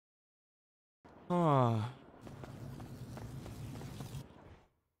Oh.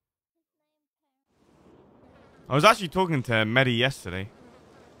 I was actually talking to Medi yesterday.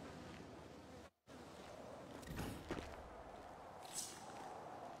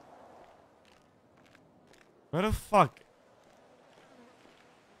 Where the fuck?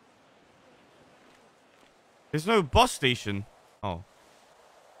 There's no bus station. Oh.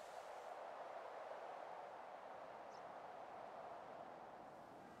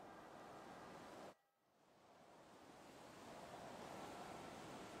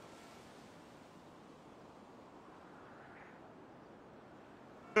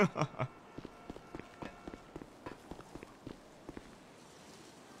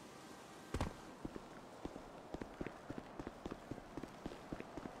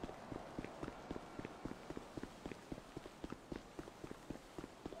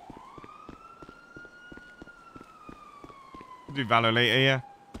 Do Valor later, yeah.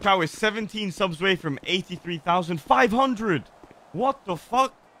 Cow is 17 subs away from 83,500. What the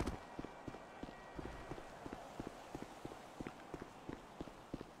fuck?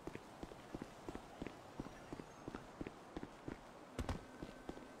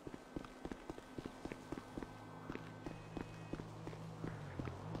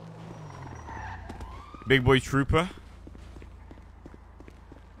 Big boy trooper.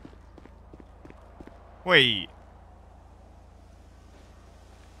 Wait.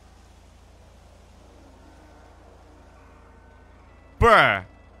 Bruh.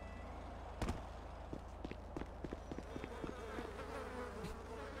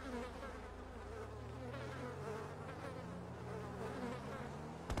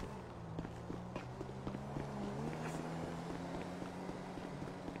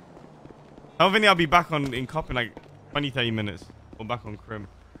 I think I'll be back in cop in like 20-30 minutes. Or back on Crim.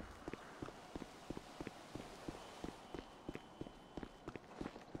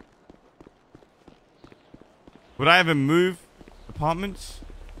 Would I ever move apartments?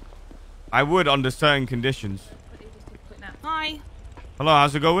 I would under certain conditions. Hi. Hello,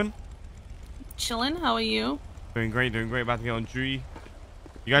 how's it going? Chillin', how are you? Doing great, doing great. About to get on duty.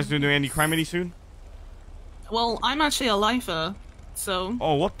 You guys doing any crime any soon? Well, I'm actually a lifer, so...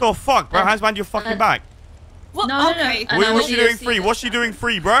 Oh, what the fuck, bro? Hands behind your fucking back. What? No, okay. no, Wait, what's she doing free? What's she doing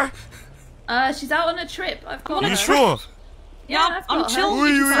free, bro? She's out on a trip. I've got Are you her. sure? Yeah, Yeah, I've got I'm her. chill.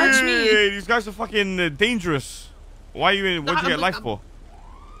 Wait, You can touch me. these guys are fucking dangerous. Why are you in? What'd you get life for?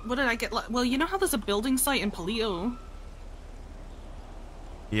 What did I get? Well, you know how there's a building site in Palito?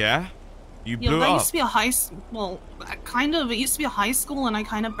 Yeah? You Yeah, blew that it used up. to be a high... Well, kind of. It used to be a high school, and I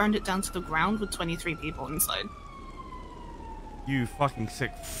kind of burned it down to the ground with 23 people inside. You fucking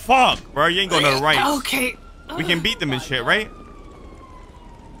sick fuck, bro. You ain't got no rights. Okay. We can beat them and shit, right?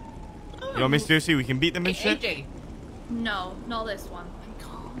 Yo, Miss Lucy, we can beat them and Hey, shit? AJ. No, not this one.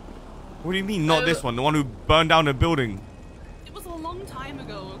 What do you mean, not So- this one? The one who burned down the building. It was a long time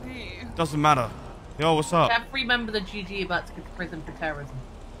ago, okay? Doesn't matter. Yo, what's up? Every member of the GG about to go to prison for terrorism.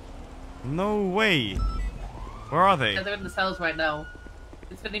 No way. Where are they? Yeah, they're in the cells right now.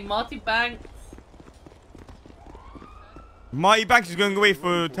 It's been Marty Banks. Marty Banks is going away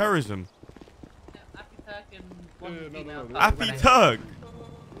for terrorism. Affy Turk and one female. Affy Turk.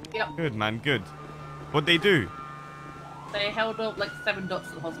 Yep. Good, man, good. What'd they do? They held up like 7 dots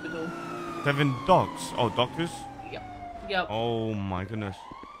at the hospital. 7 docs. Oh, doctors? Yep. Yep. Oh my goodness.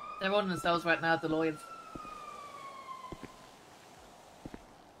 They're on the cells right now, the lawyers.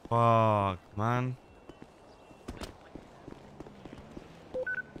 Fuck, man.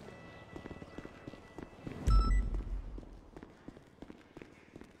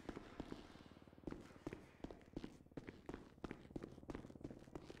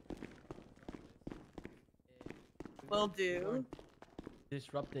 Will do.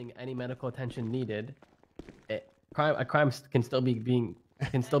 Disrupting any medical attention needed, a crime can still be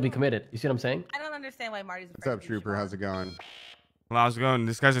committed. You see what I'm saying? I don't understand why Marty's. What's up, Trooper? How's it going? Well, how's it going?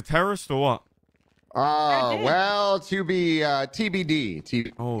 This guy's a terrorist or what? Well, to be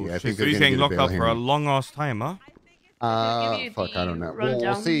TBD. Oh, I shit. think So they're he's gonna getting get a locked bail up for a hearing. long ass time, huh? Fuck, I don't know.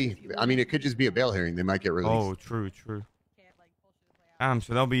 We'll see. I mean, it could just be a bail hearing. They might get released. Oh, true, true. Damn,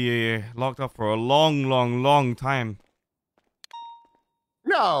 so they'll be locked up for a long time.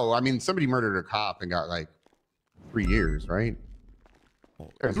 No, I mean, somebody murdered a cop and got like 3 years, right?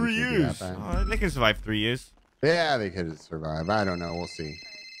 Doesn't 3 seem to be that years. bad. Oh, they can survive 3 years. Yeah, they could survive. I don't know. We'll see.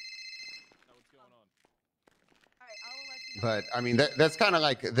 But I mean, that's kind of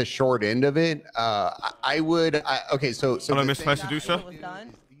like the short end of it. Okay, so Hello, the Miss thing- Seducer.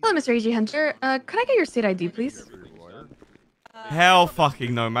 Hello, Mr. AG Hunter. Could I get your state ID, please? Hell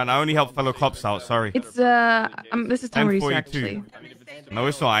fucking no, man. I only help fellow cops out. Sorry. It's, this is Tom Reeser, 1042. actually. No,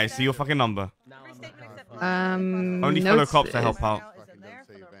 it's not. I see your fucking number. Only fellow cops to help out.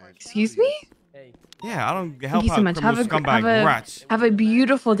 Excuse me? Hey. Yeah, I don't Thank help you so out much. criminal scumbag rats. Have a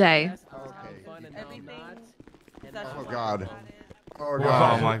beautiful day. Oh God. Oh Oh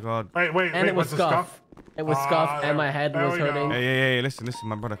God. my god. Wait, And it was what's the scuff? scuff. It was scuff, and my head there was we go. hurting. Hey, listen,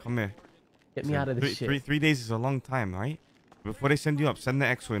 my brother, come here. Get me out of this shit. Three days is a long time, right? Before they send you up, send the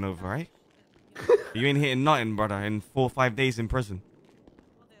X-Wing over, right? You ain't hitting nothing, brother, in 4 or 5 days in prison.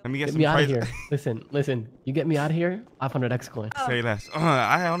 Let me get Get some me out of prize- here. Listen. You get me out of here, 500 X coin. Say less.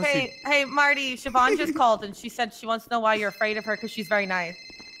 I honestly... Hey, Marty, Siobhan just called and she said she wants to know why you're afraid of her because she's very nice.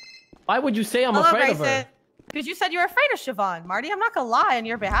 Why would you say I'm Hello, afraid of her? Grayson. Because you said you were afraid of Siobhan. Marty, I'm not going to lie on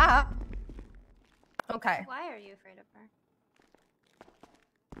your behalf. Okay. Why are you afraid of her?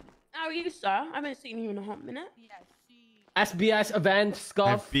 How are you, sir? I haven't seen you in a hot minute. SBS event,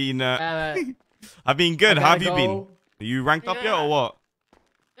 scuff. I've been good. I How have gotta you been? go. Are you ranked up yet or what?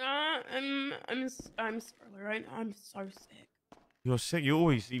 I'm sorry, right now. I'm so sick. You're sick. You're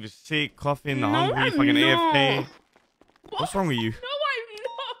always either sick, coughing, No, hungry, I'm fucking not. AFK. What's wrong with you? No,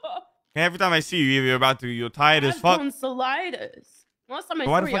 I'm not. Every time I see you, you're tired as I have fuck. tonsillitis. Last time I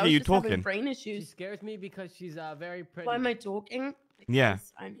Why saw the you, fuck I are was you just having talking? brain She issues. scares me because she's very pretty. Why am I talking? Yeah.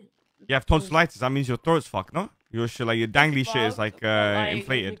 Because I'm You have tonsillitis. That means your throat's fucked, no? Your shit, like your dangly shit is like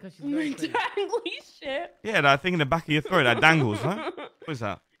inflated. Because she's very pretty. dangly shit. Yeah, that thing in the back of your throat that dangles, huh? What is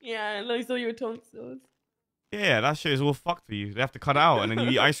that? Yeah, I saw your tonsils. Yeah, that shit is all fucked for you. They have to cut it out and then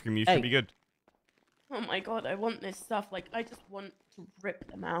you eat ice cream. You should Hey. be good. Oh my god, I want this stuff. Like, I just want to rip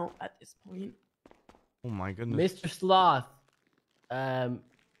them out at this point. Oh my goodness. Mr. Sloth.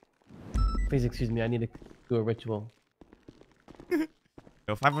 Please excuse me. I need to do a ritual.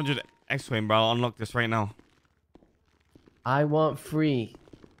 Yo, 500 X-Wing, bro. I'll unlock this right now. I want free.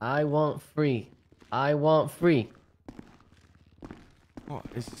 I want free. I want free. What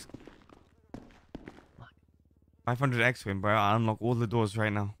is this? 500 X-Wing, bro. I'll unlock all the doors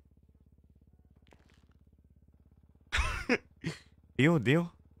right now.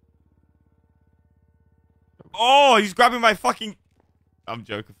 Deal. Oh, he's grabbing my fucking... I'm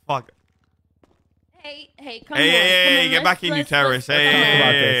joking. Fuck. Hey, come Hey, on. get back in, you terrorist.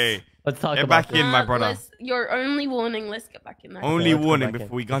 Hey. Let's talk Get about back in, my brother. Your only warning. Let's get back in there. Only let's go warning back in.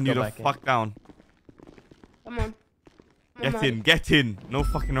 before we Let's gun go you the back in. fuck down. Come on. Come on. Get in. No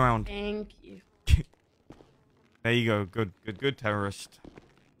fucking around. Thank you. There you go. Good terrorist.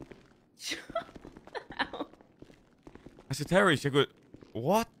 Ow. That's a terrorist. You're good.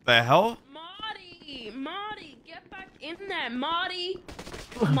 What the hell? Marty, get back in there, Marty.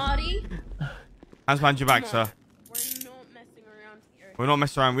 Marty. Hands behind your back, Come on. sir. We're not messing around here. We're not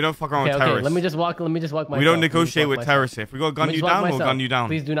messing around. We don't fuck around Okay, with okay. terrorists. Let me just walk myself. We don't Let me just negotiate walk with myself. terrorists. If we got to gun Let me you just walk down, we'll myself. gun you down.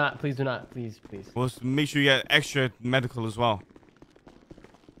 Please do not. Please do not. Please. We'll make sure you get extra medical as well.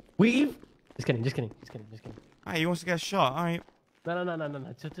 Weave. Just kidding. Alright, he wants to get shot. Alright.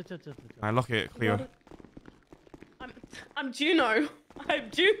 No. Chill. Alright, lock it, Cleo. I'm Juno. I'm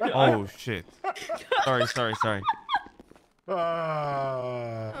Juno. Oh, shit. Sorry.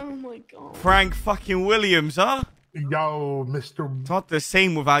 Oh my god. Frank fucking Williams, huh? Yo, Mr. It's not the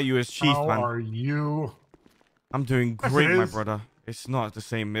same without you as chief, How man. are you? I'm doing Yes, great, it my is. brother. It's not the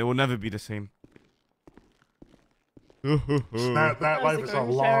same. It will never be the same. That How's life it is a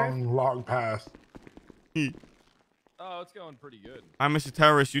going, Sheriff? long past. Oh, it's going pretty good. I'm Mr.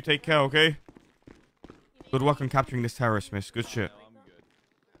 Terrorist. You take care, okay? Good work on capturing this terrorist, miss. Good shit.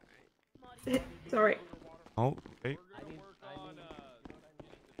 Sorry. Oh, okay.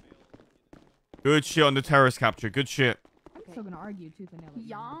 Good shit on the terrorist capture. Good shit. I'm still gonna argue tooth and nail that you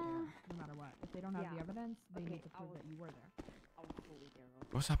Yeah. weren't there, no matter what. If they don't have the evidence, they need to prove that you were there.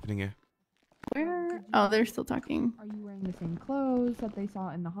 What's happening here? Where? Oh, they're still talking. Are you wearing the same clothes that they saw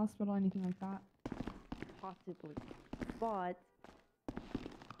in the hospital? Anything like that? Possibly. But,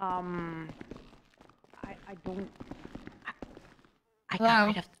 I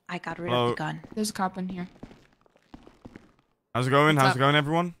don't. I got rid Hello? of the gun. There's a cop in here. How's it going? What's How's up? it going,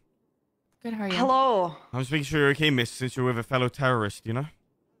 everyone? Good, how are you? Hello. I'm just making sure you're okay, miss, since you're with a fellow terrorist, you know?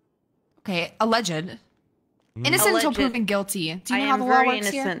 Okay, alleged. Mm. Innocent until Alleged. proven guilty. Do you I know how am the law very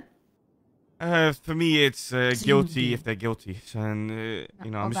works innocent. For me, it's guilty if they're guilty. So, and,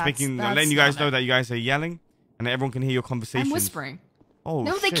 you know, I'm just making, I'm letting you guys know that you guys are yelling and that everyone can hear your here? conversations. I'm whispering. Oh,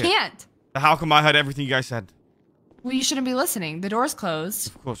 No, shit. they can't. How come I heard everything you guys said? Well, you shouldn't be listening. The door's closed.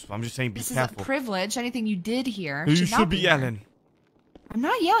 Of course, I'm just saying be This is careful. a privilege. Anything you did here You should not should be here. yelling. I'm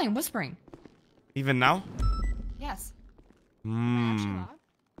not yelling. I'm whispering. Even now? Yes. Hmm.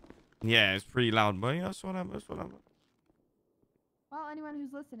 Yeah, it's pretty loud, but yeah, that's what I'm. Well, anyone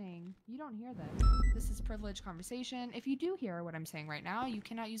who's listening, you don't hear this. This is privileged conversation. If you do hear what I'm saying right now, you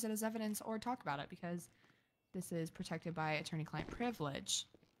cannot use it as evidence or talk about it because This is protected by attorney-client privilege.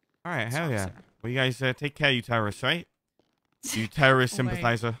 All right, hell yeah. Officer. Well, you guys take care, you terrorists, right? You terrorist Oh, wait.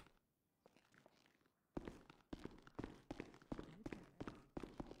 sympathizer.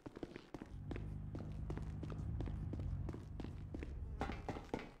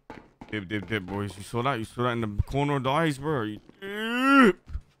 Dip, dip, dip, boys. You saw that? You saw that in the corner of the eyes, bro. You dip.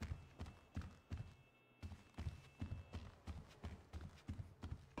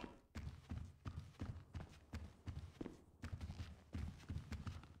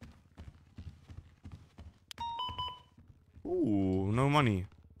 Ooh, no money.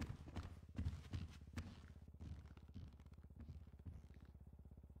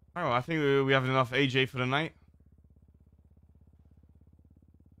 Oh, I think we have enough AJ for the night.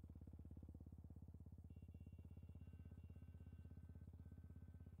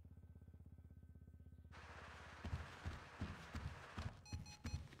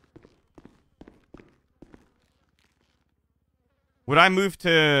 Would I move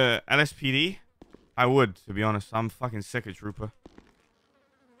to LSPD? I would, to be honest. I'm fucking sick of Trooper.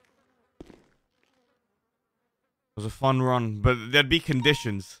 It was a fun run, but there'd be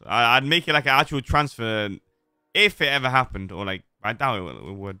conditions. I'd make it like an actual transfer if it ever happened, or like, I doubt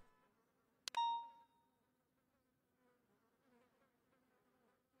it would.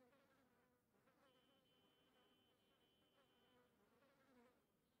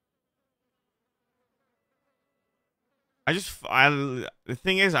 The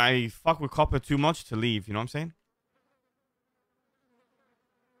thing is, I fuck with Copper too much to leave, you know what I'm saying?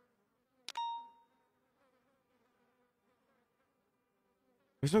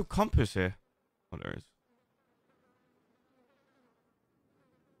 There's no compass here. Oh, there is.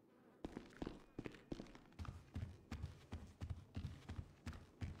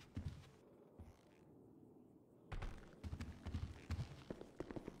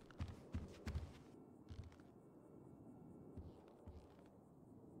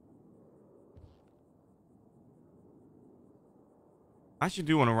 I actually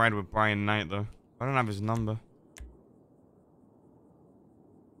do want to ride with Brian Knight, though. I don't have his number.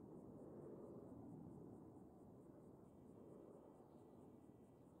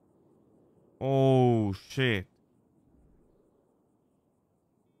 Oh, shit.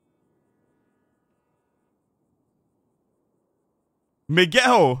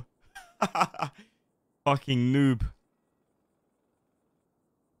 Miguel! Fucking noob.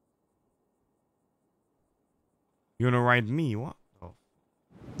 You wanna ride me? What? Oh.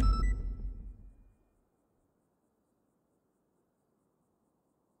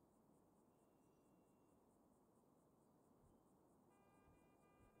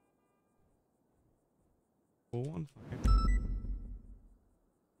 Oh, 1 5.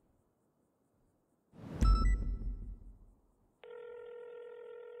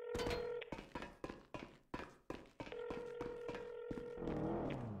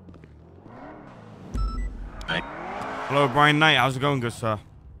 Hello, Brian Knight. How's it going, good sir?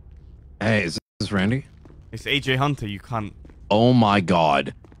 Hey, is this Randy? It's AJ Hunter. You can't. Oh my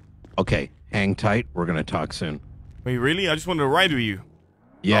God. Okay, hang tight. We're gonna talk soon. Wait, really? I just wanted to ride with you.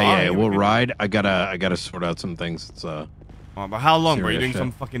 Yeah, we'll ride. I gotta sort out some things. It's Oh, but how long, bro? You doing shit.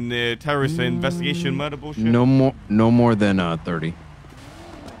 some fucking terrorist investigation, murder bullshit? no more than 30. 30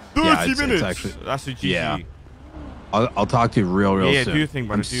 Yeah, it's minutes. actually, That's a GG. yeah. I'll talk to you real Yeah, soon. do your thing,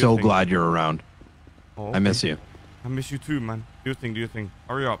 brother. I'm Do your so thing. glad you're around. Oh, I miss you. I miss you too, man. Do your thing. Do your thing.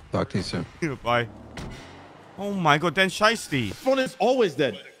 Hurry up. Talk to you soon. Bye. Oh my God, Dan Shiesty. Phone is always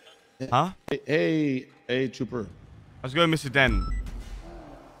dead. Huh? Hey, Trooper. How's it going, Mr. Den?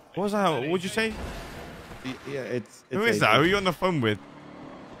 What was that? What'd you say? Yeah, it's Who is that? Who are you on the phone with?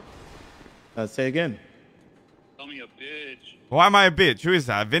 Say again. Call me a bitch. Why am I a bitch? Who is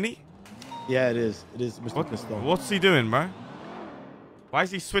that? Vinny? Yeah, it is. It is Mr. Pistol. What's he doing, bro? Why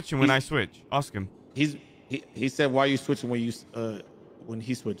is he switching when I switch? Ask him. He said, "Why are you switching when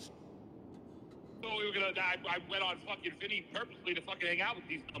he switched?" So we were gonna. I went on fucking Vinny purposely to fucking hang out with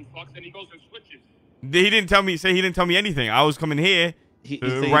these dumb fucks, and he goes and switches. He didn't tell me. Say he didn't tell me anything. I was coming here He to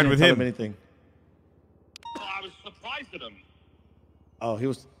said he ride didn't with tell him. anything. So I was surprised at him. Oh,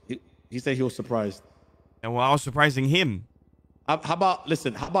 he said he was surprised. And well, I was surprising him. How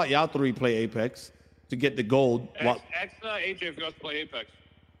about y'all three play Apex to get the gold? AJ, if you want to play Apex.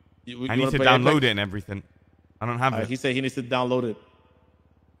 I need to download it and everything. I don't have it. He said he needs to download it.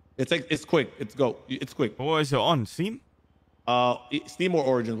 It's quick. It's quick. What is it on? Steam? Steam or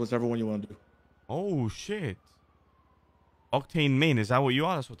Origins, whichever one you want to do. Oh shit. Octane Main, is that what you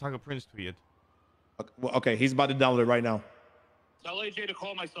are? That's what Tiger Prince tweeted. Okay, he's about to download it right now. Tell AJ to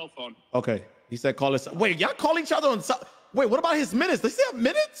call my cell phone. Okay, he said call us. Wait, y'all call each other on. Wait, what about his minutes? Does he have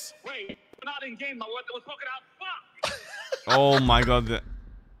minutes? Wait, we're not in game. game. My weather was fucking out. Fuck. Oh my god.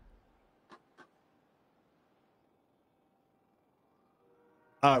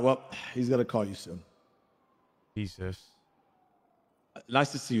 All right, well, he's gonna call you soon. Jesus.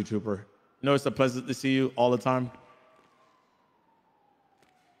 Nice to see you, Trooper. You know, it's a pleasure to see you all the time.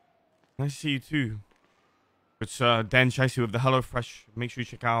 Nice to see you too. It's Dan Shicey with the HelloFresh. Make sure you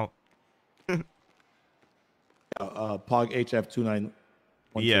check out. Pog HF29.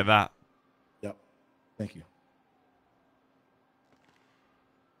 Yeah, that. Yep. Thank you.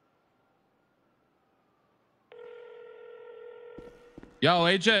 Yo,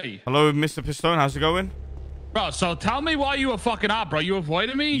 AJ. Hello, Mr. Pistone. How's it going? Bro, so tell me why you were fucking up, bro. You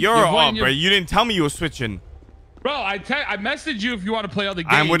avoided me? You're avoiding up, bro. You didn't tell me you were switching. Bro, I messaged you if you want to play other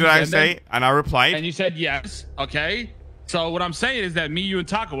games. And what did I say? And I replied. And you said yes. Okay. So what I'm saying is that me, you, and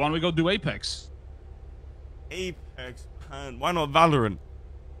Taco, why don't we go do Apex? Apex, man. Why not Valorant?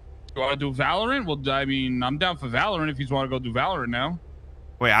 You want to do Valorant? Well, I mean, I'm down for Valorant if you want to go do Valorant now.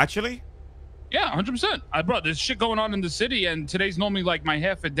 Wait, actually? Yeah, 100%. Bro, there's shit going on in the city, and today's normally like my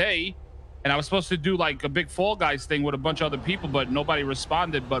half a day. And I was supposed to do like a big Fall Guys thing with a bunch of other people, but nobody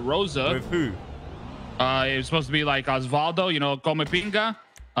responded but Rosa. With who? It was supposed to be like Osvaldo, you know, Come Pinga,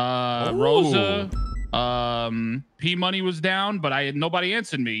 Rosa, P Money was down, but nobody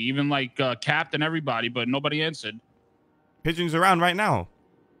answered me. Even like Capt and everybody, but nobody answered. Pigeon's around right now.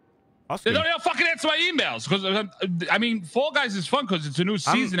 They don't even fucking answer my emails because I mean, Fall Guys is fun because it's a new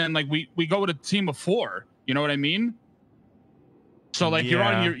season and like we go with a team of 4. You know what I mean? So like you're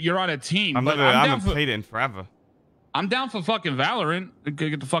on a team. I haven't played it in forever. I'm down for fucking Valorant.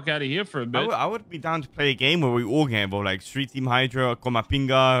 Get the fuck out of here for a bit. I would be down to play a game where we all get involved, like Street Team Hydra,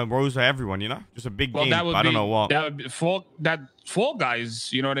 Komapinga, Rosa, everyone. You know, just a big game. That would I don't know what. That would be Fall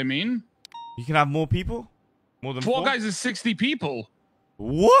Guys. You know what I mean? You can have more people. More than Fall Guys is 60 people.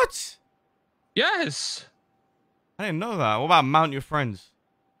 What? Yes. I didn't know that. What about Mount Your Friends?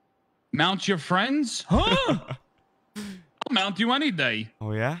 Mount Your Friends? Huh? I'll mount you any day.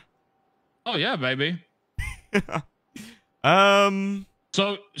 Oh yeah. Oh yeah, baby.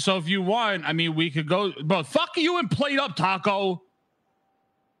 So if you want, I mean, we could go, bro. Fuck you and Played Up, Taco.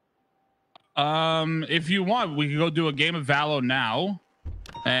 If you want, we could go do a game of Valo now,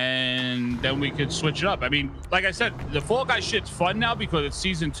 and then we could switch it up. I mean, like I said, the Fall Guys shit's fun now because it's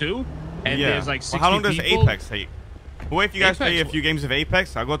season 2, and there's like 60 how long does people. Apex take? What if you guys play a few games of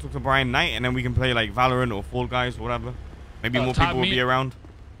Apex? I'll go talk to Brian Knight, and then we can play like Valorant or Fall Guys or whatever. Maybe more people will be around.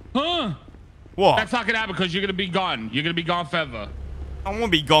 Huh? What? That's not gonna happen because you're gonna be gone. You're gonna be gone forever. I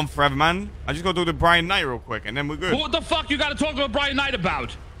won't be gone forever, man. I just gotta talk to Brian Knight real quick, and then we're good. What the fuck you gotta talk to Brian Knight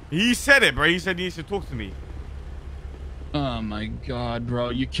about? He said it, bro. He said he needs to talk to me. Oh my god, bro.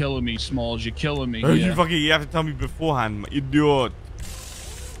 You're killing me, Smalls. You're killing me. You have to tell me beforehand, you idiot.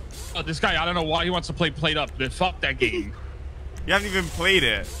 Oh, this guy, I don't know why he wants to play Played Up. Fuck that game. You haven't even played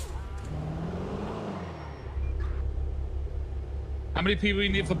it. How many people you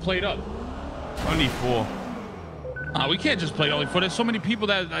need for Played Up? Only 4. We can't just play only 4. There's so many people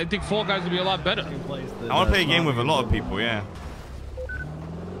that I think Fall Guys would be a lot better. I want to play a game with a lot of people, yeah.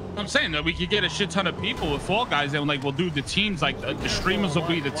 I'm saying that we could get a shit ton of people with Fall Guys, and like we'll do the teams, like the streamers will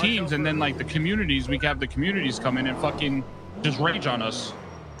be the teams, and then like the communities, we can have the communities come in and fucking just rage on us.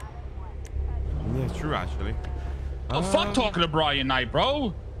 Yeah, it's true actually. Oh, fuck talking to Brian Knight,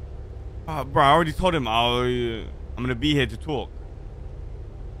 bro. Bro, I already told him I'm gonna be here to talk.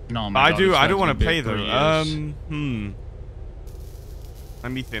 No, I do want to play though.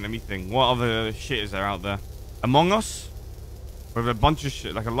 Let me think. What other shit is there out there? Among Us? With a bunch of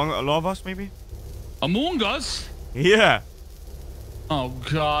shit, like a lot of us, maybe? Among Us? Yeah. Oh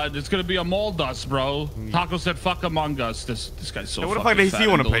god, it's gonna be Among Us, bro. Taco said fuck Among Us. This guy's so what the fucking fuck does he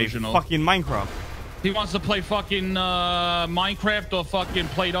want to play? delusional. Fucking Minecraft. He wants to play fucking Minecraft or fucking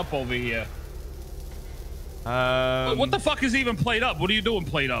Played Up over here. What the fuck is even Played Up? What are you doing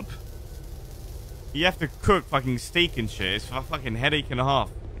Played Up? You have to cook fucking steak and shit. It's a fucking headache and a half.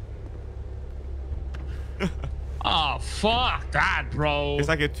 Oh, fuck that, bro. It's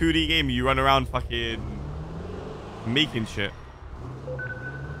like a 2D game. You run around fucking making shit.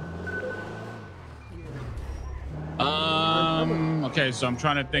 Okay, so I'm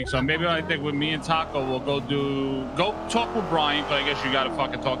trying to think. So maybe I think with me and Taco, we'll go talk with Brian. But I guess you gotta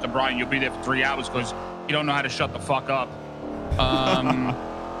fucking talk to Brian. You'll be there for 3 hours because you don't know how to shut the fuck up.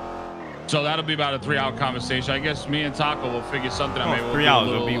 So that'll be about a 3-hour conversation. I guess me and Taco will figure something out. Maybe 3 hours.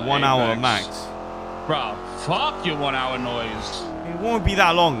 It'll be 1 hour max. Bro, fuck your 1 hour noise. It won't be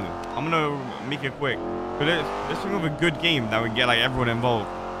that long. I'm gonna make it quick. But let's think of a good game that would get like everyone involved.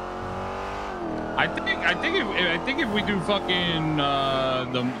 I think if we do fucking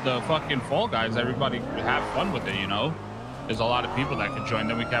the fucking Fall Guys, everybody could have fun with it. You know, there's a lot of people that could join.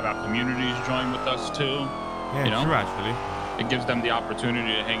 Then we could have our communities join with us too. Yeah, you know? true actually. It gives them the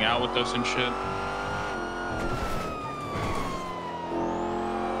opportunity to hang out with us and shit.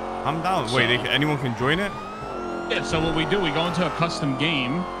 I'm down. Wait, anyone can join it? Yeah, so what we do, we go into a custom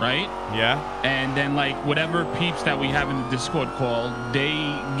game, right? Yeah. And then, like, whatever peeps that we have in the Discord call, they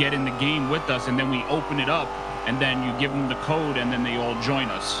get in the game with us, and then we open it up, and then you give them the code, and then they all join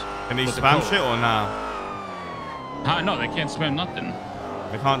us. Can they with the spam code. shit or nah? No, they can't spam nothing.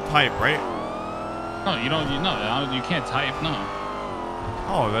 They can't type, right? No, you don't. You can't type. No.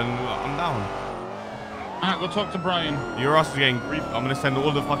 Oh, then I'm down. Alright, go talk to Brian. Your ass is getting grief. I'm gonna send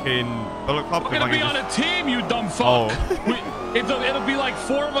all the fucking Bullet Club. We're gonna be on a team, you dumb fuck. It'll be like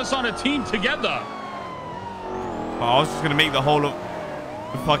 4 of us on a team together. But I was just gonna make the whole of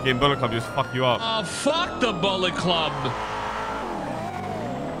the fucking Bullet Club just fuck you up. Fuck the Bullet Club.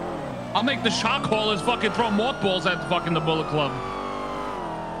 I'll make the shock haulers fucking throw mothballs at fucking the Bullet Club.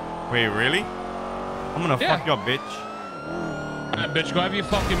 Wait, really? I'm gonna fuck you up, bitch. Alright, bitch, go have your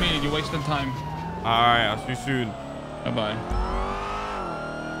fucking meeting. You're wasting time. Alright, I'll see you soon. Bye-bye.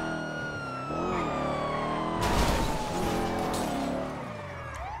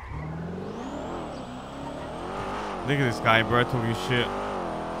 Look at this guy, bro, talking shit.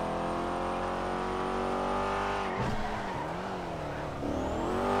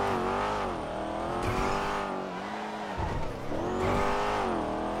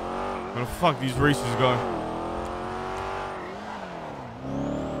 Where the fuck these races go?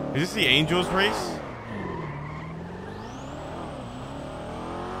 Is this the Angels race?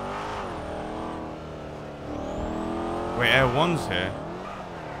 Wait, Air One's here.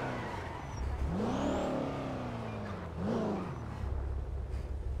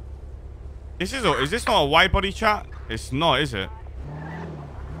 Is this not a wide body chat? It's not, is it?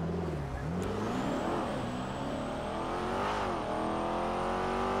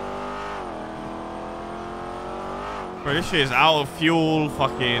 Bro, this shit is out of fuel,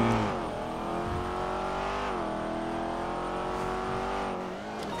 fucking.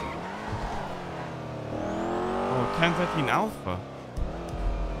 Oh, 1013 Alpha.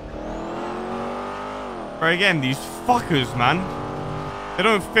 Bro, again, these fuckers, man. They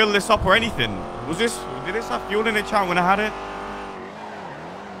don't fill this up or anything. Did this have fuel in the chat when I had it?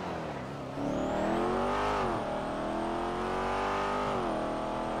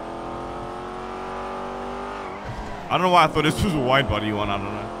 I don't know why I thought this was a wide body one. I don't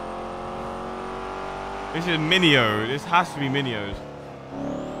know. This is Minio. This has to be Minio's.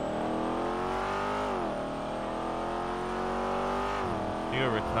 You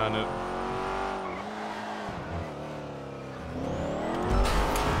gotta return it.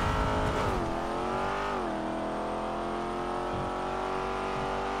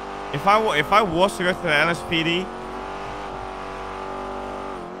 If I was to go to the LSPD,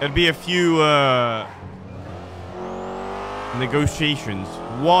 there'd be a few negotiations.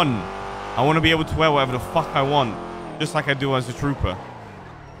 1, I want to be able to wear whatever the fuck I want, just like I do as a trooper.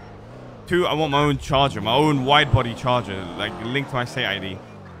 2, I want my own charger, my own wide body charger, like linked to my state ID.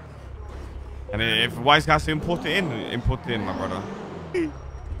 And if Wise has to import it in, my brother.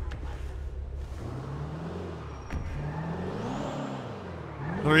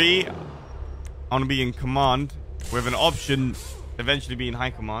 3, I want to be in command with an option to eventually be in high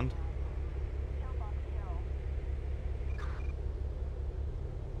command.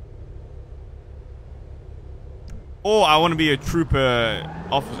 Or I want to be a trooper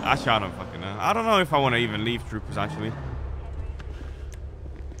officer. Actually, I don't fucking know. I don't know if I want to even leave troopers, actually.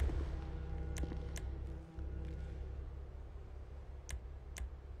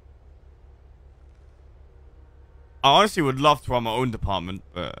 I honestly would love to run my own department,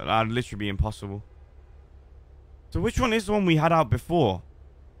 but that'd literally be impossible. So which one is the one we had out before?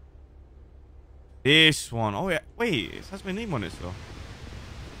 This one. Oh, yeah. Wait, it has my name on it, though.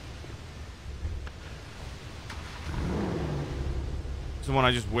 It's the one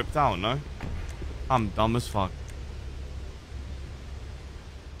I just whipped out, no? I'm dumb as fuck.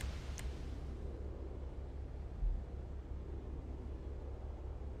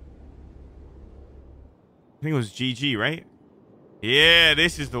 I think it was GG, right? Yeah,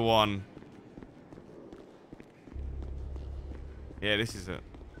 this is the one. Yeah, this is it.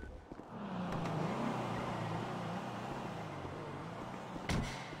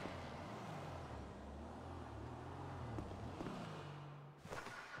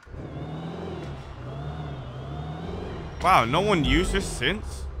 Wow, no one used this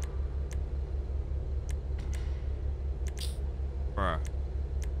since? Bruh.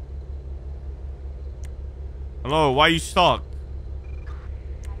 Hello, why are you stuck?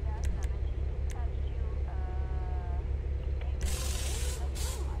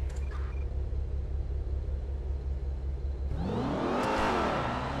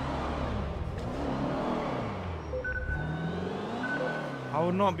 I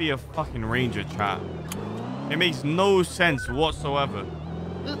would not be a fucking ranger, chat. It makes no sense whatsoever.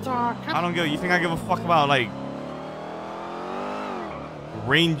 I don't give. You think I give a fuck about like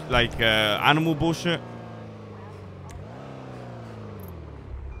range, like animal bullshit?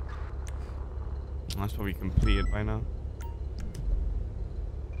 That's probably completed by now.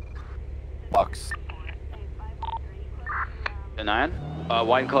 Bucks. 9.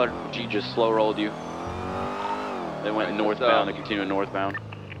 Wine colored G just slow rolled you. They went northbound. They continue northbound.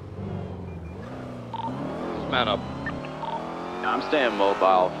 Man up. I'm staying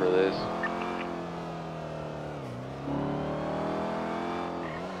mobile for this.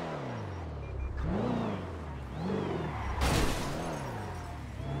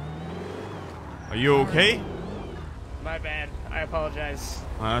 Are you okay? My bad. I apologize.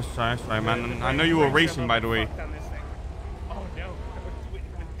 That's right, man. I know you were racing, by the way. Oh no.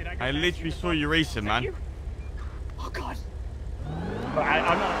 Did I literally saw you racing, man. Oh god. But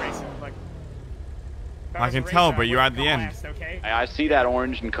I'm not racing. Like, I can tell, but you're at the end. I see that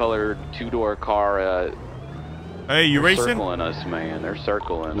orange and colored 2-door car. Hey, you racing? Circling us, man. They're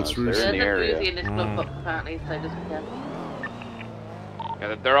circling us. They're in the area. Apparently, so just be careful.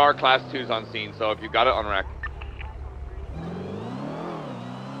 Yeah, there are class 2s on scene, so if you got it, unrack.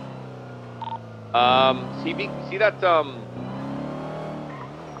 See that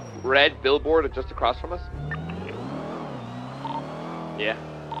red billboard just across from us? Yeah.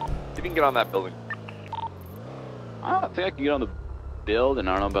 See if you can get on that building. I don't think I can get on the building.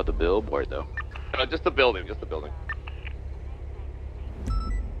 I don't know about the billboard though. No, just the building. Just the building.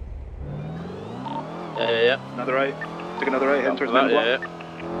 Yeah. Another right. Took another right, heading towards Menlo. Yeah.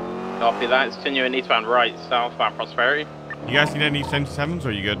 Copy that. It's continuing eastbound right, southbound Prosperity. You guys need any 77s or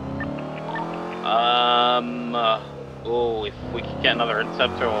are you good? Oh, if we could get another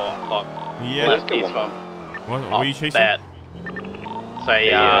interceptor or fuck. Yeah. Let's get one. What are you chasing? Bad. Say,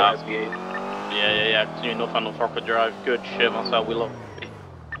 yeah. Continue northbound North Rockwood Drive. Good shit, myself. We love it.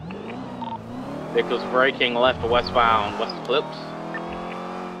 Vehicles braking left to westbound, West Eclipse.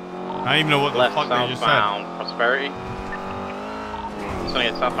 I don't even know what the fuck they just said. Southbound Prosperity. Something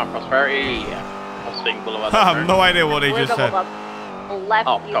at southbound Prosperity. Yeah. Austin Boulevard. I have no idea what they just said. Left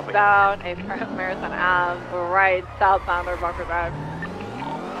eastbound, a Marathon Ave, right southbound or Bunker Drive.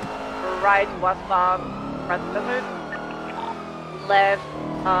 Right westbound, Red Desert. Left,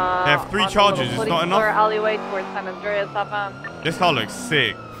 they have 3 charges, it's not enough? Alleyway towards San Andreas southbound. This car looks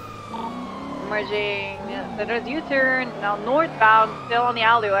sick. Merging, there's U-turn, now northbound, still on the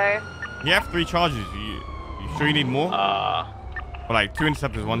alleyway. You have 3 charges, you sure you need more? Or like 2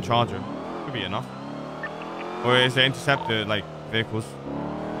 interceptors, 1 charger. Could be enough. Or is the interceptor like vehicles?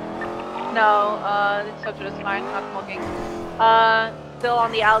 No, the interceptor is fine, not smoking. Still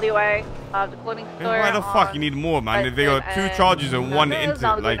on the alleyway of the clothing store. Why the fuck you need more, man? They got 2 charges and 1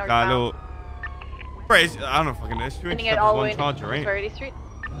 into like that little. Bro, I don't know fucking. There's 2 interceptors, 1 charger, right? Prosperity Street.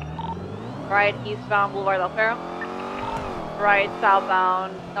 Right eastbound Boulevard Del Ferro. Right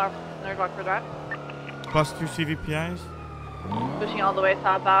southbound North Rockford Drive. Plus 2 CVPIs. Pushing all the way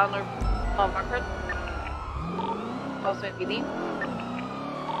southbound North Rockford. Also in PD.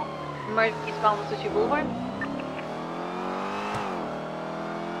 Merge eastbound Sushi Boulevard.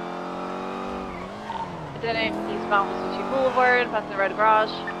 Then eastbound Sushi Boulevard, past the red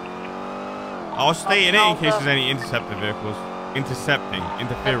garage. I'll stay in it in case there's any interceptor vehicles. Intercepting,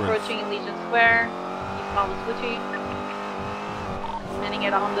 interference. Approaching Legion Square, eastbound Vespucci. Landing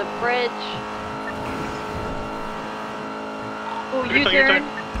it on the bridge. Oh, U-turn.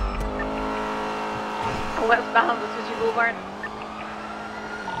 Westbound Vespucci Boulevard.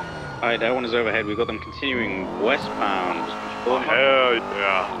 Alright, that one is overhead. We've got them continuing westbound. Hell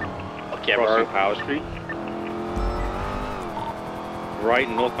yeah. Okay, crossing Power Street. Right,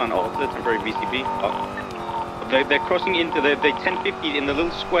 northbound Alta, temporary BCB. They're crossing into they're 1050 in the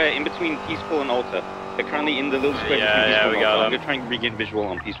little square in between Peaceful and Alta. They're currently in the little square between Peaceful and Alta. I'm going to try and regain visual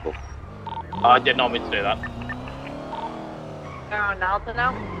on Peaceful. I did not mean to do that. They're on Alta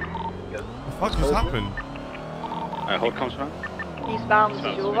now. The fuck just happened? Hold comms around. Eastbound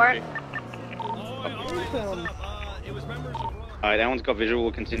Vespucci Boulevard. Alright, that one's got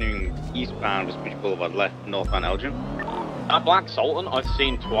visual continuing eastbound Vespucci Boulevard, left, northbound Elgin. That Black Sultan I've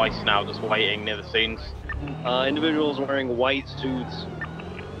seen twice now, just waiting near the scenes. Individuals wearing white suits.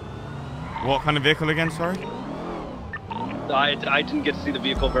 What kind of vehicle again, sorry? I didn't get to see the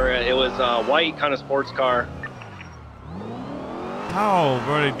vehicle very. It was a white kind of sports car. How,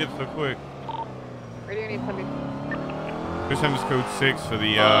 bro? They dipped so quick. Radio needs somebody. This time is code 6 for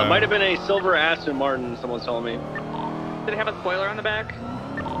the. Might have been a silver Aston Martin. Someone's telling me. Did it have a spoiler on the back?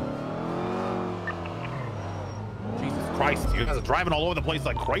 Jesus Christ, you guys are driving all over the place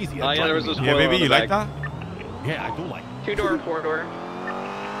like crazy. Yeah, there was a spoiler. Yeah, baby, on the you like back. that? Yeah, I do like. 2-door, 4-door.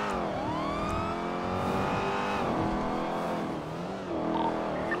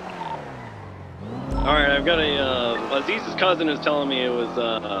 All right, I've got a. Aziz's cousin is telling me it was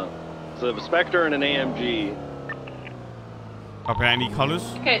a Spectre and an AMG. Okay, any colors?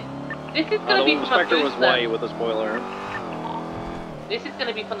 Okay, this is gonna be The from a Spectre was boost. white with a spoiler. This is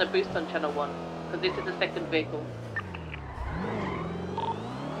gonna be from the boost on channel 1, because this is the second vehicle.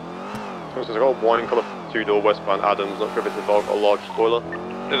 So I got one colour 2-door westbound Adams, not sure if it's involved a large spoiler.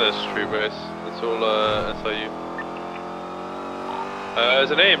 Yeah, that's true, base. It's all SIU.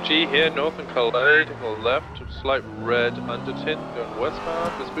 There's an AMG here, north and Calais, to the left, slight red undertint going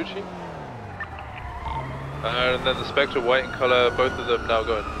westbound, Vespucci. And then the Spectre white in colour, both of them now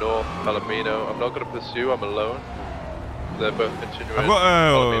going north, Palomino. I'm not going to pursue, I'm alone. They're both continuing. I've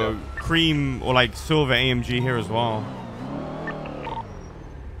got a cream or like silver AMG here as well.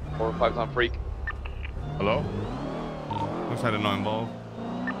 405's on freak. Hello? Looks like they're not involved.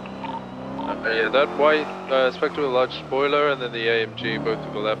 Yeah, that white Spectre with a large spoiler, and then the AMG both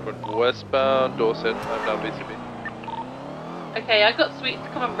to the left went westbound, Dorset. I'm now VCB. Okay, I got Sweet to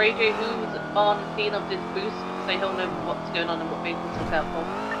come on radio who's on scene of this boost, so he'll know what's going on and what vehicles to look out for.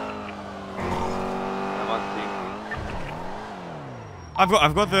 I'm on scene. I've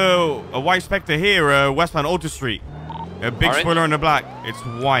got a white Spectre here, westbound Alta Street. A big Orange? spoiler in the black. It's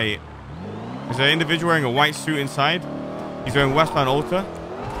white. There's an individual wearing a white suit inside. He's going westbound Alta.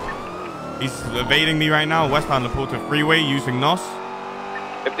 He's evading me right now, westbound Laporta Freeway using NOS.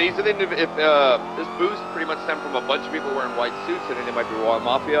 If these are this boost pretty much stemmed from a bunch of people wearing white suits, I think they might be Royal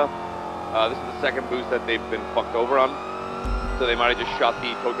Mafia. This is the second boost that they've been fucked over on, so they might have just shot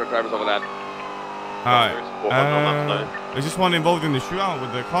the tow truck drivers over that. Alright. Is this one involved in the shootout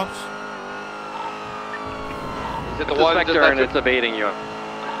with the cops? Is it the It's a one Spectre and it's evading you.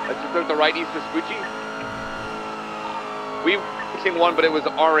 that just took the right east Vespucci? We've seen one, but it was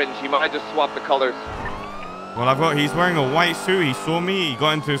orange. He might have just swapped the colors. Well, he's wearing a white suit. He saw me. He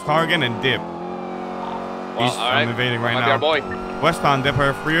got into his car again and dipped. I'm evading right now. Boy. Westbound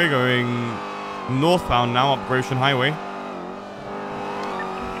Depot Freeway going northbound now up Goshen Highway.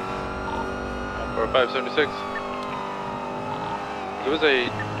 4576. There was a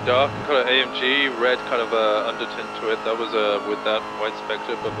dark color AMG, red kind of undertint to it. That was with that white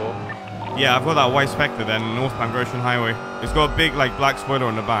Spectre before. Yeah, I've got that white Spectre then, northbound Goshen Highway. It's got a big like black spoiler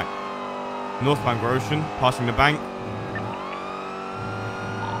on the back. Northbound Goshen, passing the bank.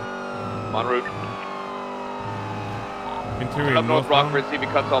 En route. Continuing Up North northbound. Rockford, see if he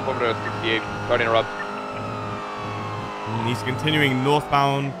cuts off over to 68. Sorry to interrupt. And he's continuing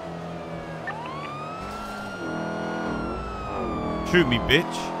northbound. Shoot me,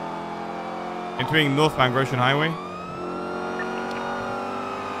 bitch. Entering northbound Goshen Highway.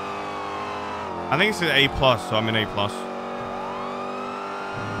 I think it's an A+, so I'm in A+.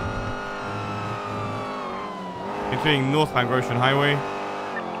 Entering northbound Goshen Highway.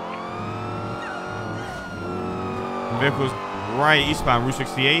 Vehicle's right eastbound Route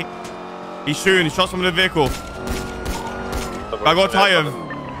 68. He's shooting. He shot someone in the vehicle. I got tired.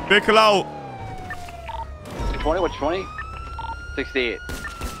 Vehicle out. 20, what's 20? 68.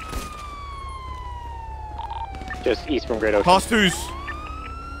 Just east from Great Ocean. Class 2s.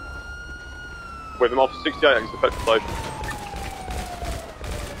 With him off 68, it's the petrol station.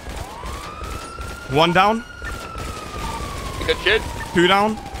 One down. Good shit. 2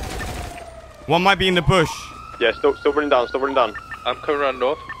 down. One might be in the bush. Yeah, still running down, I'm coming around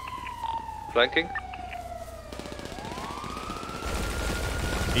north. Flanking.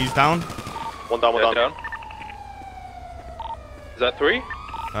 He's down. One down. Is that 3?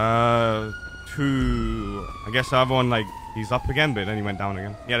 2. I guess the other one, like, he's up again, but then he went down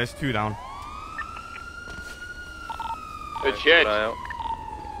again. Yeah, there's 2 down. Good shit.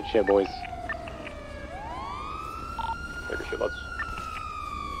 Good shit, boys. Good shit, lads.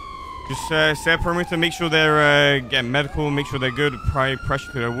 Just stay perimeter, make sure they're getting medical, make sure they're good, apply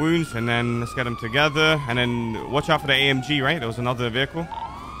pressure to their wounds, and then let's get them together. And then watch out for the AMG, right? There was another vehicle.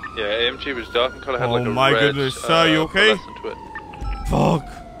 Yeah, AMG was dark and color had Oh like a my red, goodness, sir, you okay? pearlescent to it. Fuck.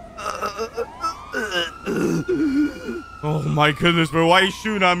 Oh my goodness, bro. Why are you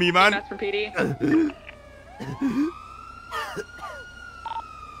shooting at me, man? That's from PD.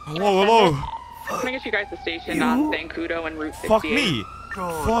 Hello. I'm gonna get you guys to station on Zancudo and Route 68. Fuck me.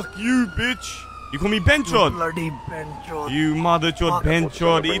 Fuck you, bitch. You call me Benchod? Bloody Benchod. You mother chod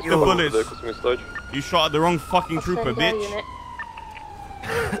Benchod. Eat the bullets. You shot at the wrong fucking trooper, bitch.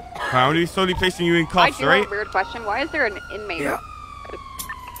 I'm only slowly placing you in cuffs, I do right? have a weird question. Why is there an inmate? Yeah.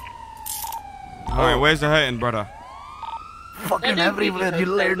 Alright, where's the hurting, brother? Fucking everywhere. You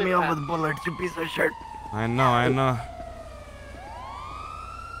layered me up with bullets, you piece of shit. I know.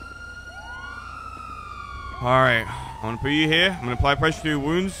 Alright, I'm gonna put you here. I'm gonna apply pressure to your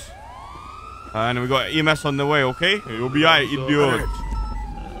wounds. And we got EMS on the way, okay? You'll be alright, idiot.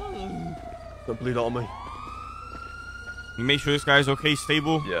 Don't bleed out on me. You make sure this guy's okay,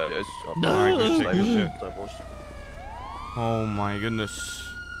 stable? Yeah, it is. Alright, good shit. Oh my goodness. Is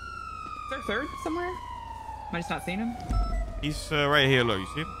there third somewhere? Am I just not seeing him? He's right here, look, you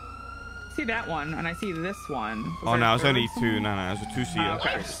see him? I see that one, and I see this one. Oh no, it's only two. No, it's a two-seater.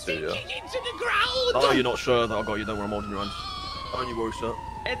 Oh, you're not sure that I got you then when I'm holding your hand. Don't you worry, sir.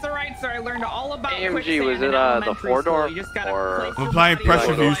 It's alright, sir. I learned all about AMG, quicksand was it in the elementary 4-door? school. You just gotta Or... place I'm your applying body pressure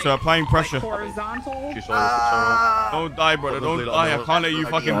like- for you, sir. Applying pressure. Horizontal. Don't die, brother. Don't die. I can't let you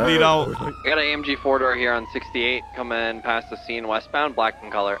fucking bleed out. I got an AMG 4-door here on 68 coming past the scene westbound, black in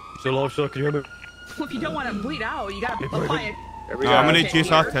color. Still alive, sir? Can you hear me? Well, if you don't want to bleed out, you gotta apply it. No, I'm gonna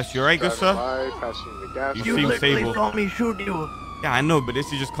GSR test you, right, good sir? You You seem literally stable. saw me shoot you. Yeah, I know, but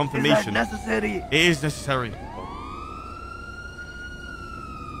this is just confirmation. Is that necessary? It is necessary.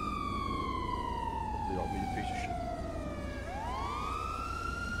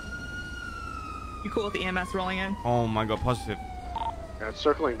 You cool with the EMS rolling in? Oh my god, positive. Yeah,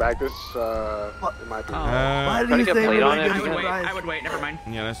 circling back, this in my opinion. Why Uh, did you say we were I would good wait. guys? I would wait. Never mind.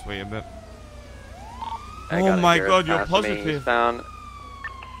 Yeah, let's wait a bit. I Oh got it my here, god, you're passing me positive. eastbound.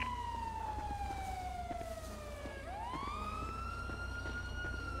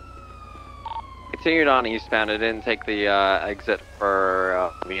 Continued on eastbound. I didn't take the exit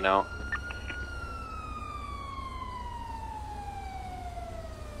for Vino.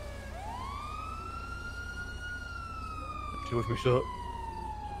 You with me, sir?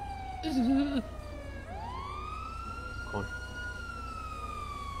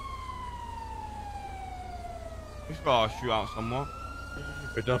 We just gotta shoot out someone.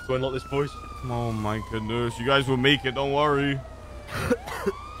 We don't have to unlock this, boys. Oh my goodness, you guys will make it, don't worry.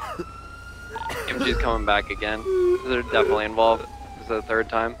 MG's coming back again. They're definitely involved. This is the third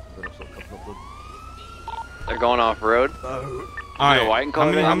time. They're going off road. Alright, White in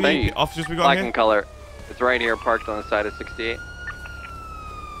how color. many officers we got Black here? in color. It's right here, parked on the side of 68.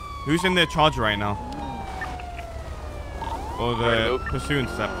 Who's in their charger right now? Or the pursuit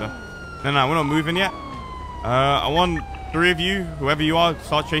interceptor? No, we're not moving yet. I want 3 of you, whoever you are,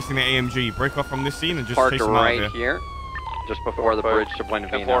 start chasing the AMG. Break off from this scene and just Parked chase them out of right here. here, just before the bridge to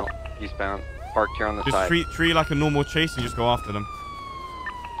Buenavino, eastbound. Parked here on the Just side. treat like a normal chase and just go after them.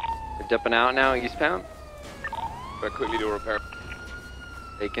 They're dipping out now, eastbound. But quickly do a repair.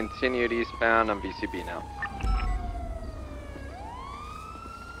 They continued eastbound on VCB now.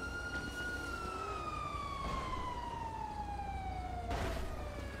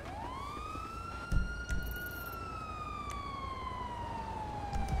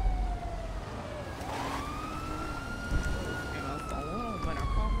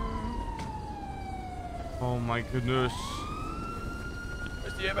 Oh my goodness.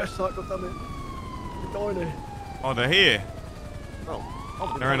 Where's the EMS site, goddammit? You're dying here. Oh, they're here.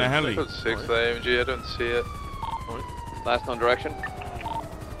 Oh, They're in a heli. Got 6 AMG, I don't see it. Last known direction.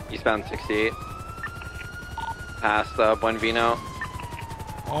 Eastbound 68. Past Buenavino.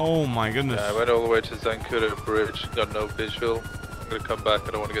 Oh my goodness. Yeah, I went all the way to Zancudo Bridge, got no visual. I'm gonna come back,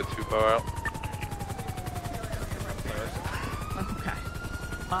 I don't want to get too far out. Okay.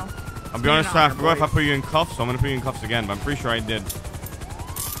 Well. I'll be honest, I forgot if I put you in cuffs, so I'm gonna put you in cuffs again, but I'm pretty sure I did.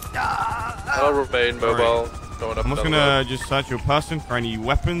 I'll remain mobile. Going up I'm just another gonna road. just search your person for any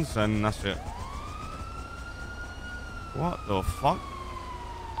weapons, and that's it. What the fuck?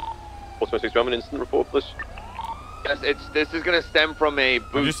 426, we have an instant report, please. Yes, this is gonna stem from a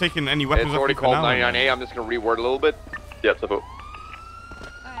boost. I'm just taking any weapons It's off already you for called now, 99A. I'm just gonna reword a little bit. Yeah, it's a vote.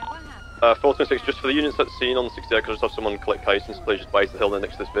 426, just for the units that's seen on the 68, I could just have someone collect Kyson's, please just base the hill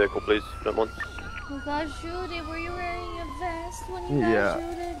next to this vehicle, please, if you don't mind. You got shooted. Were you wearing a vest when you got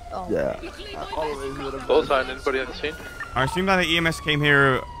shooted? Oh. Yeah. Full sign, anybody on the scene? I assume that the EMS came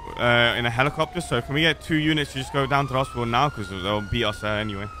here in a helicopter, so can we get 2 units to just go down to the hospital now, because they'll beat us there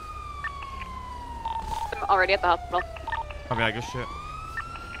anyway. I'm already at the hospital. Okay, I guess shit.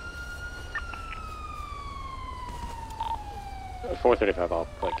 435, I'll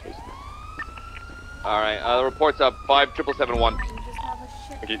collect Kyson. Alright, the report's up 57771. You just have a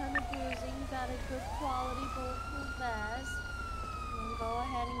shit Thank you. ton of bruising. You got a good quality bulletproof vest. And go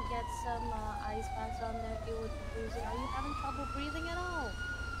ahead and get some ice That's on there. Deal with the bruising. Are you having trouble breathing at all?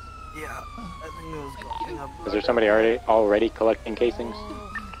 Yeah, I think it was coughing up. Is there somebody already collecting casings?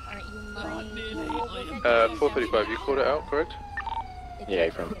 435, you called it out, correct? Yeah,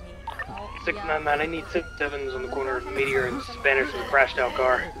 from. 699, I need 6-7s on the corner of Meteor and Spanish with a crashed out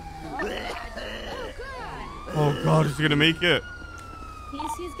car. Oh god, is he gonna make it?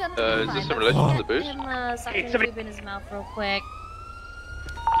 He's gonna be is fine. this in relation to the boost? Give him suck a tube in his mouth real quick.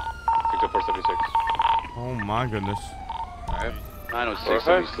 60476. Oh my goodness. Alright.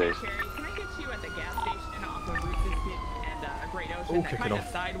 90676. Oh, kicking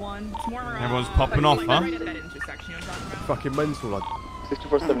off. Everyone's popping off, huh? Fucking mental, lad.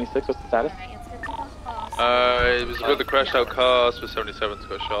 6476, what's the status? It was with the crashed out car, so 77's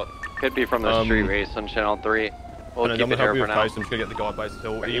got shot. Could be from the street race on Channel 3. We'll And keep then it here I'm for now. just gonna get the guy based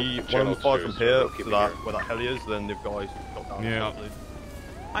hill. Right, He, you- one of them fired from so here we'll to keep it that, here. where that heli is, then the guys got down. Yeah.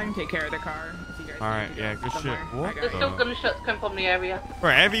 I can take care of the car. Alright, yeah, good shit. What? There's still gunshots come from the area.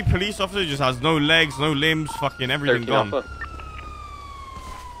 Bro, every police officer just has no legs, no limbs, fucking everything 13 gone. Alpha.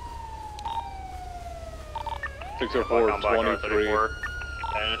 60423.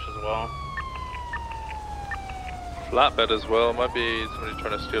 Spanish as well. Flatbed as well. Might be somebody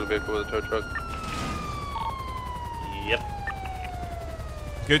trying to steal a vehicle with a tow truck. Yep.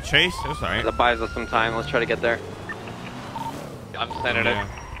 Good chase, that's alright. That buys us some time. Let's try to get there. I'm sending it.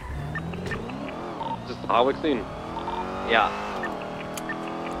 Just Howard scene. Yeah.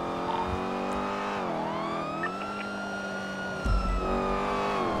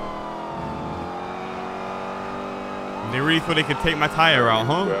 They really thought they could take my tire out,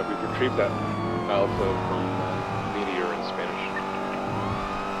 huh? We've retrieved that Alpha from Meteor in Spanish.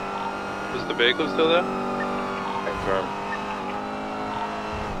 Is the vehicle still there? Confirm.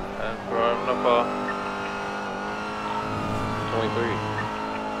 Confirm, not far. 23.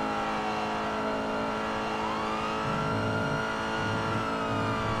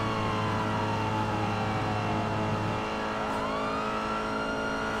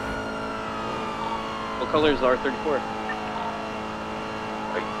 What color is R34?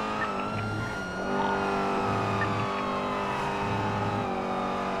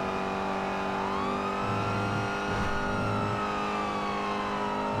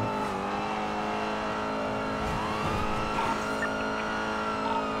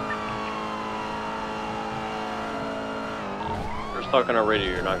 We're stuck on our radio,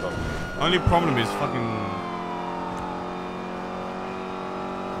 you're not going. Only problem is fucking...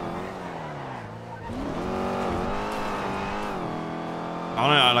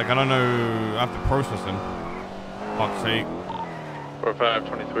 I don't know, I have to process them. Fuck's sake.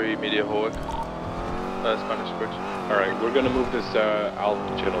 4523 Media Hawk. Spanish bridge. Alright, we're gonna move this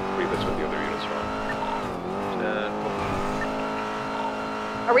Alpha to Channel 3, that's what the other units are on.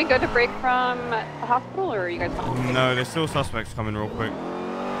 Are we good to break from the hospital, or are you guys coming? No, there's still suspects coming real quick.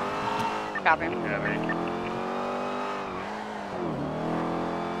 Copy.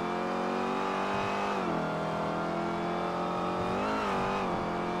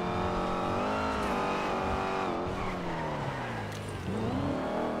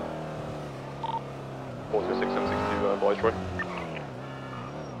 Boys, Roy.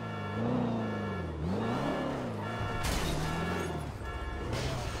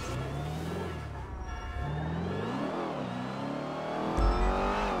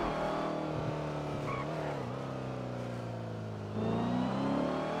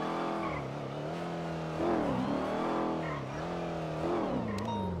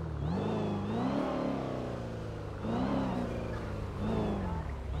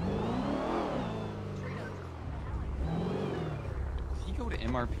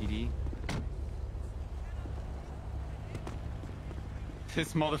 MRPD.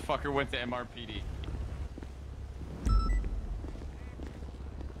 This motherfucker went to MRPD.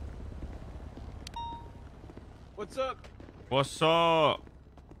 What's up? What's up?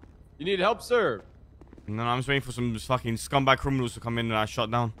 You need help, sir? No, I'm just waiting for some fucking scumbag criminals to come in and I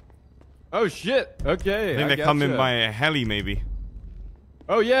shot down. Oh shit. Okay. I think they're coming by a heli, maybe.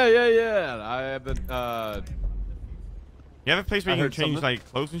 Oh yeah. I haven't. You have a place where I you can heard change something. like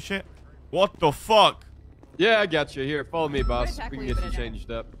clothes and shit? What the fuck? Yeah, I got you. Here, follow me, boss. attack We can will get you you put it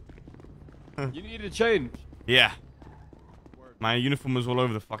changed up. You need to change. Yeah. My uniform was all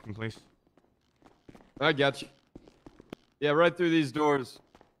over the fucking place. I got you. Yeah, right through these doors.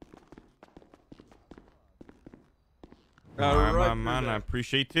 Alright, right my through man, there. I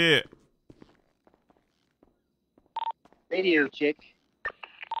appreciate it. Radio chick.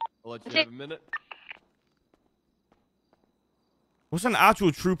 I'll let you have a minute. What's an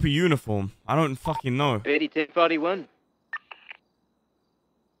actual trooper uniform? I don't fucking know. 30 1041.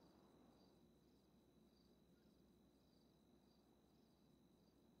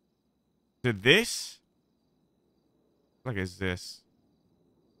 Is it this? Like, it's this.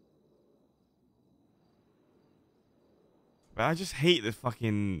 But I just hate the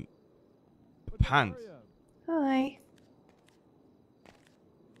fucking pants. Hi.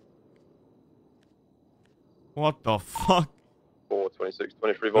 What the fuck? 4, 26,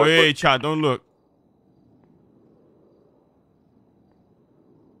 23 Oh, hey, chat, don't look.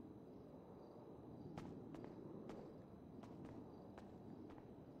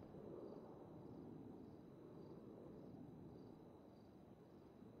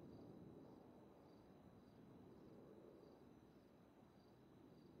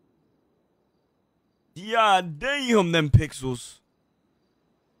 Yeah, damn them pixels.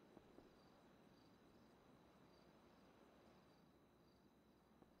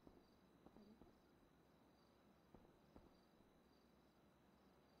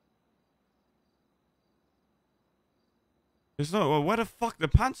 There's no, well, where the fuck the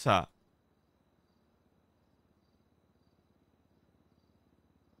pants at?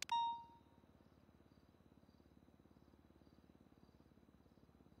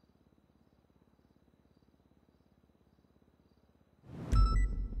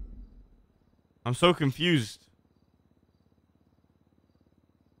 I'm so confused.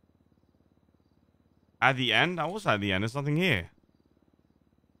 At the end? I was at the end. There's nothing here.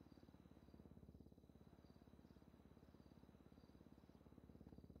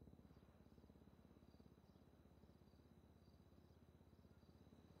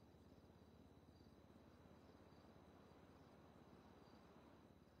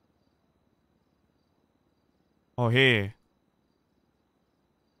 Oh, here.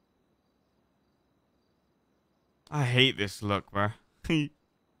 I hate this look, bro.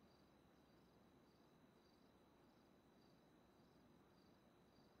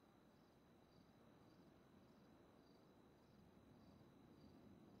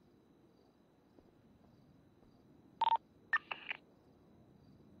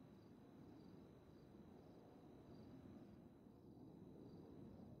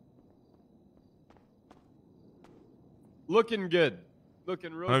 Looking good.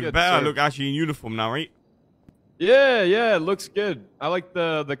 Looking real Look good. better. Sir. Look actually in uniform now, right? Yeah, yeah, it looks good. I like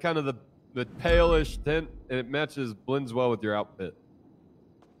the kind of the palish tint, and it matches, blends well with your outfit.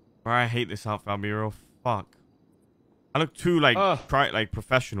 Bro, I hate this outfit. I'll be real. Fuck. I look too like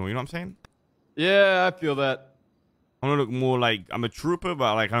professional. You know what I'm saying? Yeah, I feel that. I want to look more like I'm a trooper,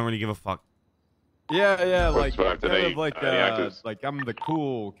 but like I don't really give a fuck. Yeah, yeah, like What's kind today, of like I'm the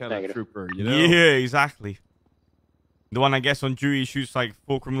cool kind of trooper, you know? Yeah, exactly. The one I guess on duty shoots like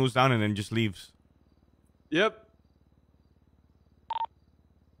 4 criminals down and then just leaves. Yep.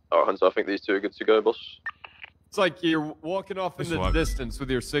 Alright, Hunter, I think these two are good to go, boss. It's like you're walking off in This the one. distance with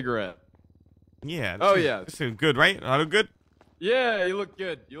your cigarette. Yeah. Oh, is, yeah. This is good, right? I look good? Yeah, you look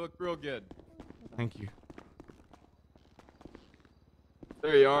good. You look real good. Thank you.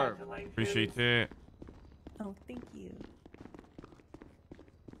 There you are. Appreciate it. Oh, thank you.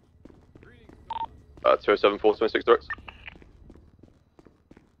 207, 426 direct.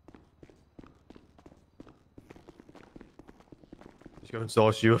 Just go and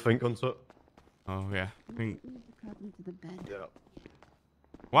source you, I think, Hunter. Oh, yeah. I think... To the bed. Yeah.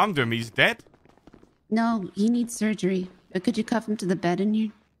 What I'm doing, he's dead? No, he needs surgery. But could you cuff him to the bed in here?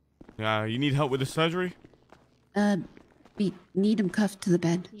 Yeah, you need help with the surgery? We need him cuffed to the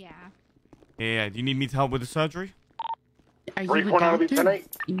bed. Yeah. Yeah, do you need me to help with the surgery? Are you a doctor?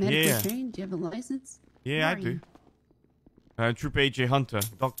 You medically Yeah. trained? Do you have a license? Yeah, I Who are do. you? Trooper AJ Hunter.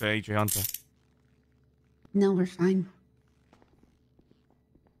 Dr. AJ Hunter. No, we're fine.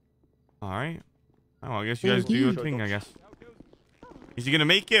 Alright. Oh, I guess you guys Thank do your you. thing, I guess. Is he gonna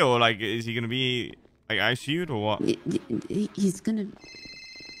make it, or like, is he gonna be like ICU'd or what? He's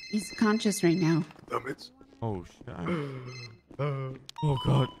conscious right now. Damn it. Oh shit. Oh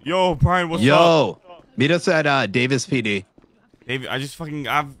god. Yo, Brian, what's up? Yo, meet us at Davis PD. David,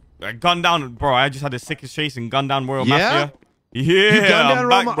 I gunned down, bro. I just had the sickest chase and gunned down Royal Yeah? Mafia. Yeah, You gunned down I'm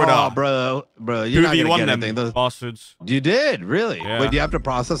back, Roma? brother. Oh, bro, you're not gonna 2v1 get them anything. Those bastards. You did, really? Yeah. Wait, do you have to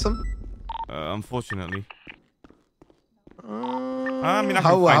process them? Unfortunately. I mean, I can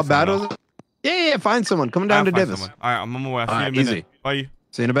How find bad someone was it? Yeah, find someone. Come down to Davis. All right, I'm on my way. I'll see you in a Alright, minute. easy. Bye.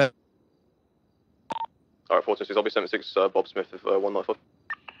 See you in a bit. Alright, 426, I'll be 76, Bob Smith, 195.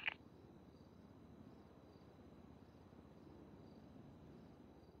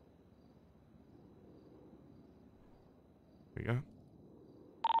 There we go.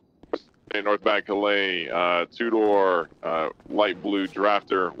 Hey, northbound Calais, 2-door, light blue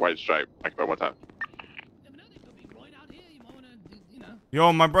drafter, white stripe. Back by one time.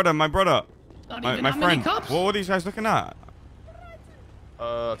 Yo, my brother. Not My even that many friend. cops. What are these guys looking at?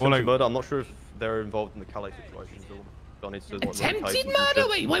 Attempted murder. I'm not sure if they're involved in the Calais situation. So I need to. Attempted murder?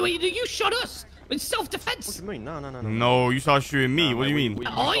 Wait, you shot us! It's self-defense! What do you mean? No. No, you started shooting me. What do you mean?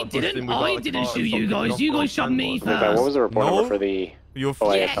 I didn't shoot you guys. You guys shot me first. What was the report number for the... Your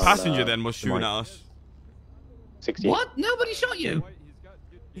passenger then was shooting at us. 60. What? Nobody shot you?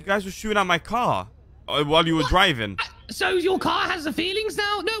 You guys were shooting at my car while you were driving. So your car has the feelings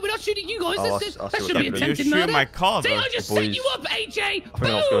now? No, we're not shooting you guys. That should be attempted You're shooting murder. my car, though. See, I just set you up, AJ.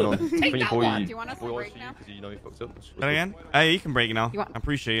 What's going on? Take that one. Do you want us to break now? You know you fucked up. That again? Hey, you can break now. I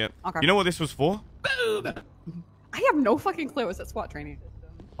appreciate it. Okay. You know what this was for? Boom. I have no fucking clue. It's at SWAT training.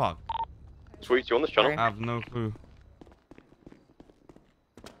 Fuck. Sweet, you on this channel? I have no clue.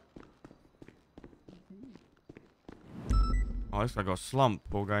 Oh, this guy got slumped,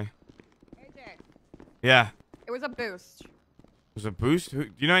 poor guy. AJ. Yeah. It was a boost. It was a boost? Do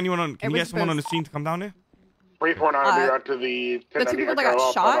you know anyone on... Can you get someone on the scene to come down here? 349 to the... The two people that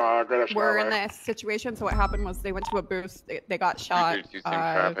got shot were in this situation. So what happened was they went to a boost. They got shot.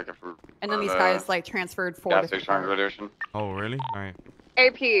 And then these guys like transferred four different cars. Oh, really? All right.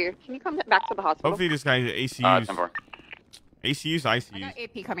 AP, can you come back to the hospital? Hopefully this guy is ACUs. ACUs, I ICUs. got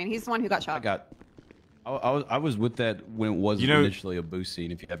AP coming. He's the one who got shot. I was with that when it was initially a boost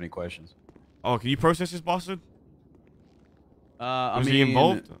scene. If you have any questions. Oh, can you process this bastard? Was he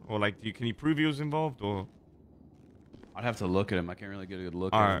involved, or like, can you prove he was involved, or? I'd have to look at him. I can't really get a good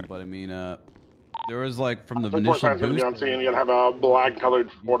look All at right. him, but I mean, there was like from the initial boost. I'm seeing you have a black-colored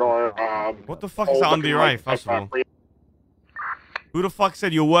four-door. What the fuck is that under your eye, first of all? Who the fuck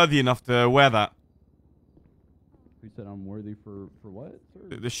said you're worthy enough to wear that? Who said I'm worthy for what?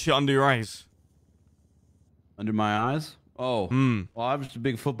 Sir? The shit under your eyes. Under my eyes? Oh, well, I'm just a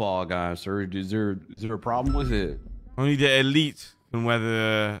big football guy, sir. Is there a problem with it? Only the elite can wear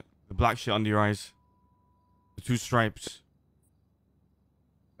the black shit under your eyes. The two stripes.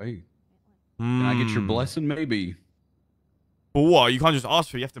 Hey, can I get your blessing, maybe? For what? You can't just ask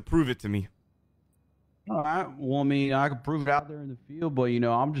for it. You have to prove it to me. All right. Well, I mean, I can prove it out there in the field, but, you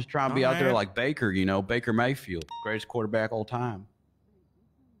know, I'm just trying to be out there like Baker, you know, Baker Mayfield, greatest quarterback all time.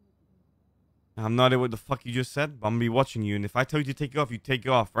 I'm not what the fuck you just said, but I'm going to be watching you. And if I tell you to take it off, you take it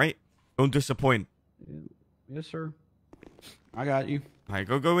off, right? Don't disappoint. Yes, sir. I got you. All right,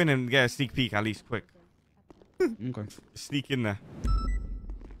 go in and get a sneak peek at least, quick. Okay. Sneak in there.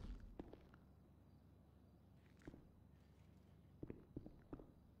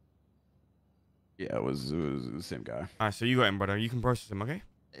 Yeah, it was the same guy. All right, so you got him, brother. You can process him, okay?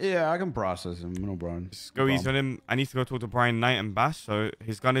 Yeah, I can process him. No problem. Just go easy on him. I need to go talk to Brian Knight and Bass. So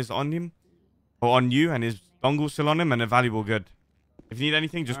his gun is on him, or on you, and his dongle's still on him, and a valuable good. If you need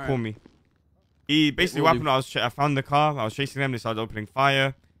anything, just call me. He basically, what happened, I found the car. I was chasing them. They started opening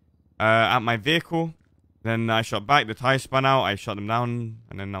fire at my vehicle. Then I shot back. The tire spun out. I shot them down,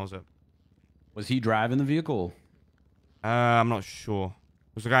 and then that was it. Was he driving the vehicle? I'm not sure.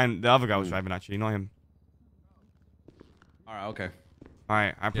 It was the other guy was driving, actually, not him. All right, okay. All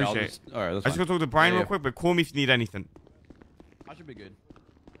right, I appreciate it. All right, I just go talk to Brian real quick, but call me if you need anything. I should be good.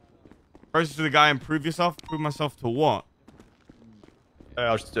 First to the guy and prove yourself. Prove myself to what?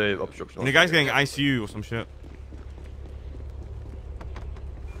 I'll just do obstruction. And the guy's getting ICU or some shit.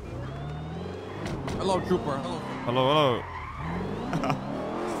 Hello, trooper. Hello. Hello.